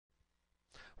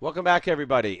Welcome back,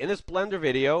 everybody. In this Blender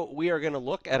video, we are going to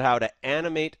look at how to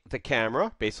animate the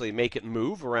camera, basically make it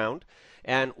move around,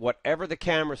 and whatever the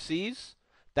camera sees,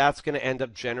 that's going to end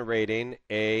up generating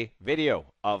a video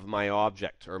of my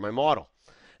object or my model.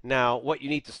 Now, what you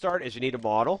need to start is you need a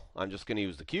model. I'm just going to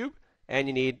use the cube, and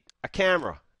you need a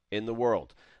camera in the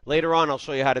world. Later on, I'll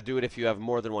show you how to do it if you have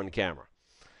more than one camera.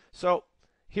 So,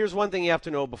 here's one thing you have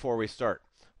to know before we start.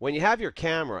 When you have your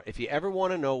camera, if you ever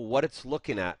want to know what it's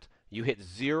looking at, you hit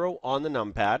 0 on the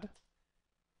numpad,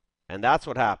 and that's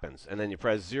what happens. And then you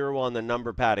press 0 on the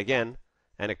number pad again,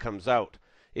 and it comes out.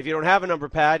 If you don't have a number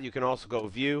pad, you can also go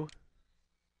View,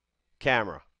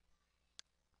 Camera.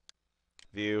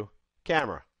 View,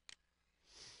 Camera.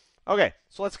 Okay,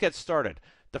 so let's get started.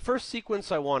 The first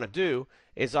sequence I want to do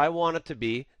is I want it to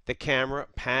be the camera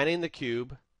panning the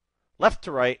cube left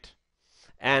to right,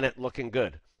 and it looking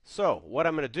good. So what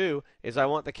I'm going to do is I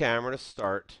want the camera to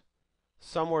start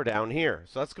somewhere down here.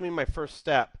 So that's going to be my first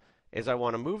step, is I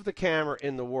want to move the camera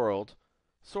in the world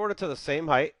sort of to the same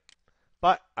height,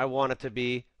 but I want it to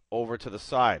be over to the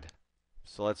side.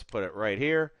 So let's put it right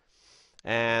here,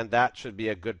 and that should be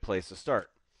a good place to start.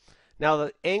 Now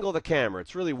the angle of the camera,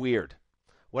 it's really weird.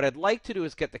 What I'd like to do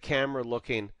is get the camera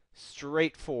looking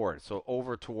straight forward, so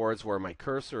over towards where my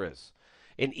cursor is.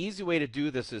 An easy way to do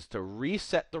this is to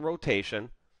reset the rotation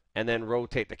and then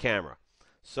rotate the camera.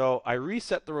 So I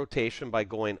reset the rotation by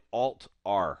going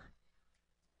Alt-R.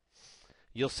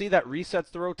 You'll see that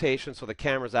resets the rotation so the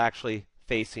camera's actually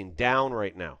facing down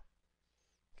right now.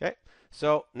 Okay,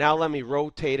 so now let me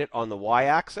rotate it on the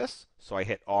Y-axis. So I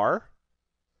hit R,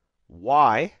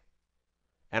 Y,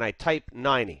 and I type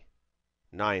 90.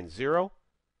 90.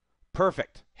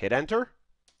 Perfect. Hit Enter.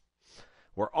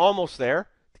 We're almost there.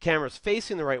 The camera's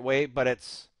facing the right way, but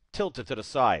it's tilted to the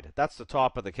side. That's the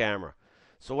top of the camera.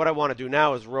 So what I want to do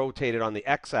now is rotate it on the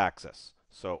X-axis.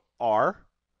 So R,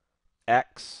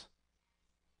 X,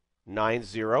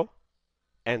 90,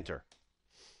 Enter.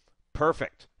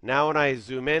 Perfect. Now when I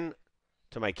zoom in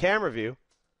to my camera view,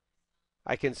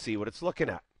 I can see what it's looking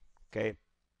at. Okay,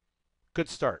 good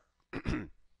start.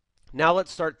 Now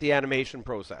let's start the animation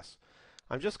process.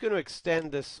 I'm just going to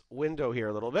extend this window here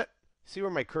a little bit. See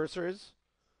where my cursor is?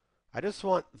 I just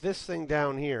want this thing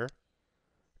down here.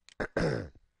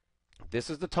 This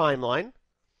is the timeline.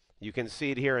 You can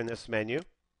see it here in this menu.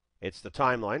 It's the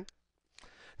timeline.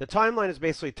 The timeline is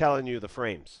basically telling you the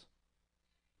frames.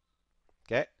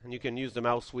 Okay, and you can use the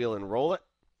mouse wheel and roll it.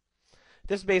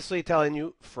 This is basically telling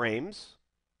you frames,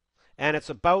 and it's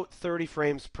about 30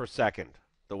 frames per second,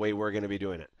 the way we're going to be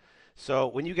doing it. So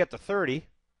when you get to 30,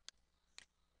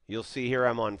 you'll see here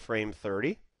I'm on frame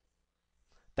 30.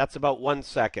 That's about 1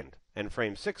 second, and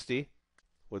frame 60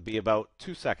 would be about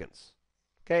 2 seconds.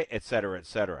 Okay, etc.,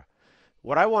 etc.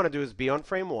 What I want to do is be on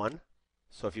frame 1.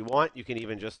 So if you want, you can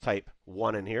even just type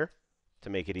 1 in here to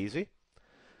make it easy.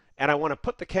 And I want to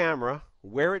put the camera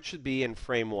where it should be in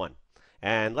frame 1.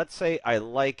 And let's say I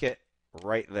like it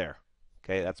right there.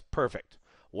 Okay, that's perfect.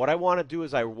 What I want to do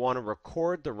is I want to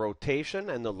record the rotation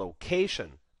and the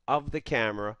location of the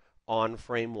camera on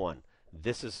frame 1.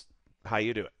 This is how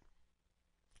you do it.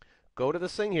 Go to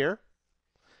this thing here.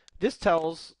 This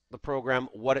tells the program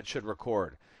what it should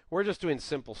record. We're just doing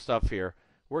simple stuff here.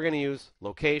 We're going to use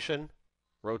location,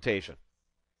 rotation.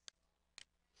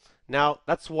 Now,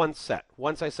 that's one set.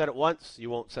 Once I set it once,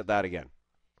 you won't set that again.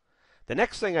 The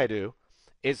next thing I do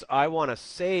is I want to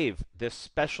save this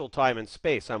special time and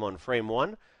space. I'm on frame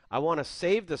 1. I want to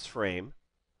save this frame,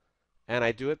 and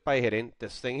I do it by hitting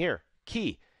this thing here,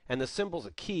 key. And the symbol's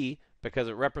a key because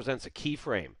it represents a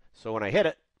keyframe. So when I hit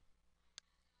it,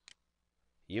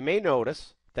 you may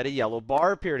notice that a yellow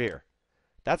bar appeared here.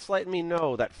 That's letting me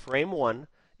know that frame 1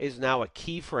 is now a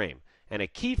keyframe. And a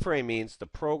keyframe means the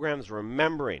program's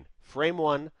remembering frame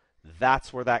 1,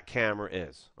 that's where that camera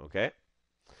is. Okay?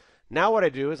 Now what I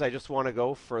do is I just want to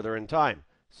go further in time.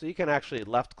 So you can actually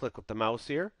left click with the mouse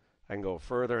here. I can go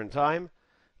further in time.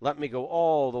 Let me go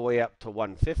all the way up to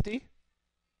 150.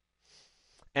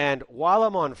 And while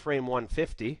I'm on frame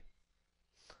 150,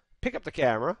 pick up the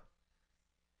camera,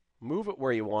 move it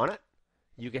where you want it.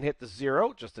 You can hit the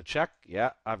 0 just to check.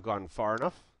 Yeah, I've gone far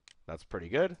enough. That's pretty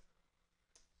good.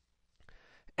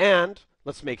 And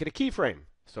let's make it a keyframe.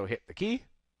 So hit the key,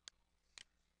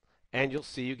 and you'll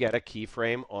see you get a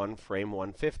keyframe on frame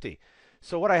 150.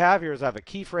 So what I have here is I have a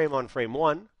keyframe on frame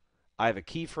 1, I have a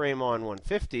keyframe on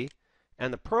 150,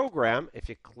 and the program, if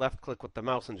you left click with the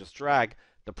mouse and just drag,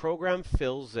 the program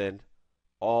fills in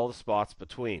all the spots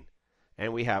between.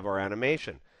 And we have our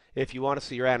animation. If you want to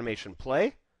see your animation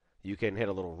play, you can hit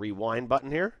a little rewind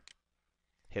button here,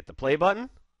 hit the play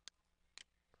button,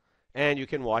 and you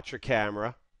can watch your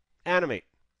camera animate.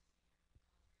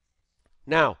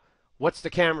 Now, what's the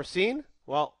camera seeing?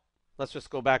 Well, let's just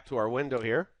go back to our window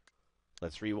here.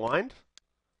 Let's rewind.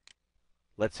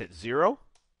 Let's hit 0.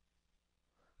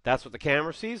 That's what the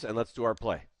camera sees, and let's do our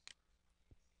play.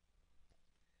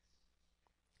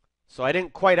 So I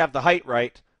didn't quite have the height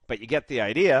right, but you get the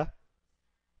idea.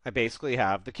 I basically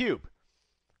have the cube.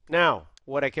 Now,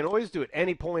 what I can always do at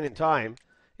any point in time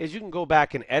is you can go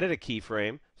back and edit a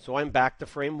keyframe. So I'm back to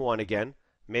frame 1 again.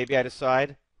 Maybe I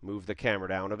decide, move the camera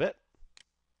down a bit.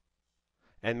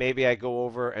 And maybe I go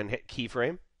over and hit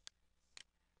keyframe.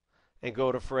 And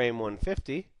go to frame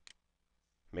 150.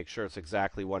 Make sure it's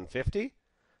exactly 150.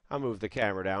 I'll move the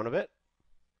camera down a bit.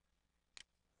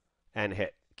 And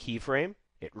hit keyframe.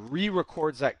 It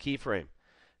re-records that keyframe.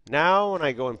 Now when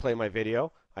I go and play my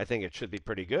video, I think it should be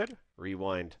pretty good.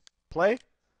 Rewind, play.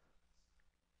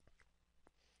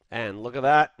 And look at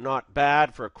that, not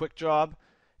bad for a quick job.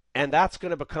 And that's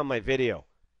going to become my video.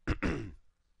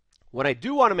 When I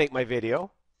do want to make my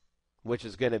video, which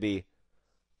is going to be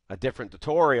a different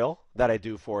tutorial that I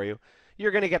do for you,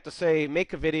 you're going to get to say,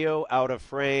 make a video out of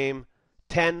frame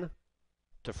 10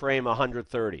 to frame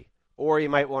 130. Or you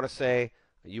might want to say,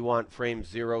 you want frame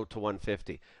 0 to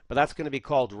 150. But that's going to be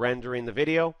called rendering the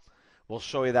video. We'll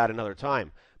show you that another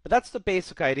time. But that's the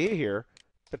basic idea here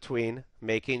between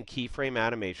making keyframe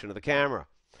animation of the camera.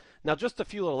 Now, just a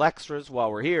few little extras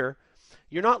while we're here.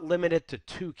 You're not limited to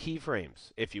 2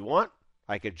 keyframes. If you want,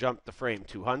 I could jump to frame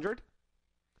 200.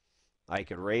 I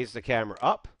could raise the camera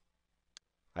up.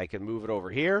 I can move it over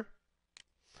here.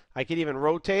 I could even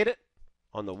rotate it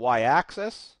on the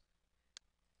y-axis.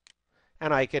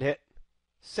 And I could hit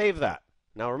save that.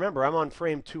 Now remember, I'm on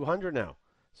frame 200 now.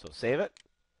 So save it.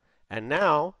 And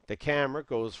now the camera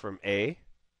goes from A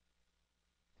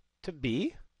to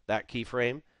B, that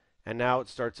keyframe, and now it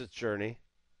starts its journey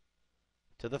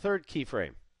to the 3rd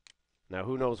keyframe. Now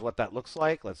who knows what that looks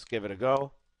like? Let's give it a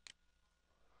go.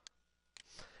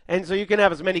 And so you can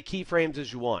have as many keyframes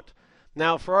as you want.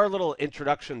 Now for our little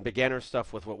introduction beginner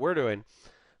stuff with what we're doing,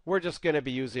 we're just going to be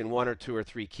using 1 or 2 or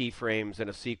 3 keyframes in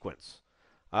a sequence.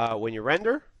 When you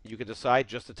render, you can decide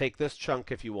just to take this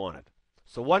chunk if you wanted.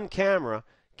 So one camera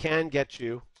can get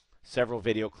you several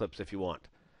video clips if you want.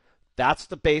 That's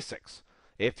the basics.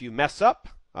 If you mess up,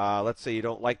 let's say you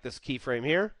don't like this keyframe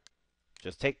here,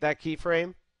 just take that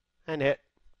keyframe and hit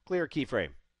clear keyframe.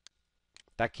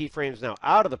 That keyframe is now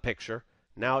out of the picture.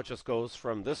 Now it just goes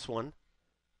from this one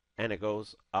and it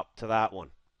goes up to that one.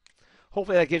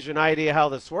 Hopefully that gives you an idea how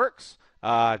this works.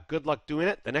 Good luck doing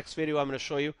it. The next video I'm going to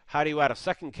show you how do you add a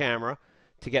second camera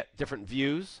to get different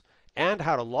views and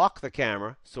how to lock the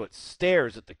camera so it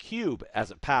stares at the cube as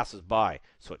it passes by,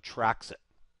 so it tracks it.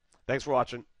 Thanks for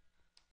watching.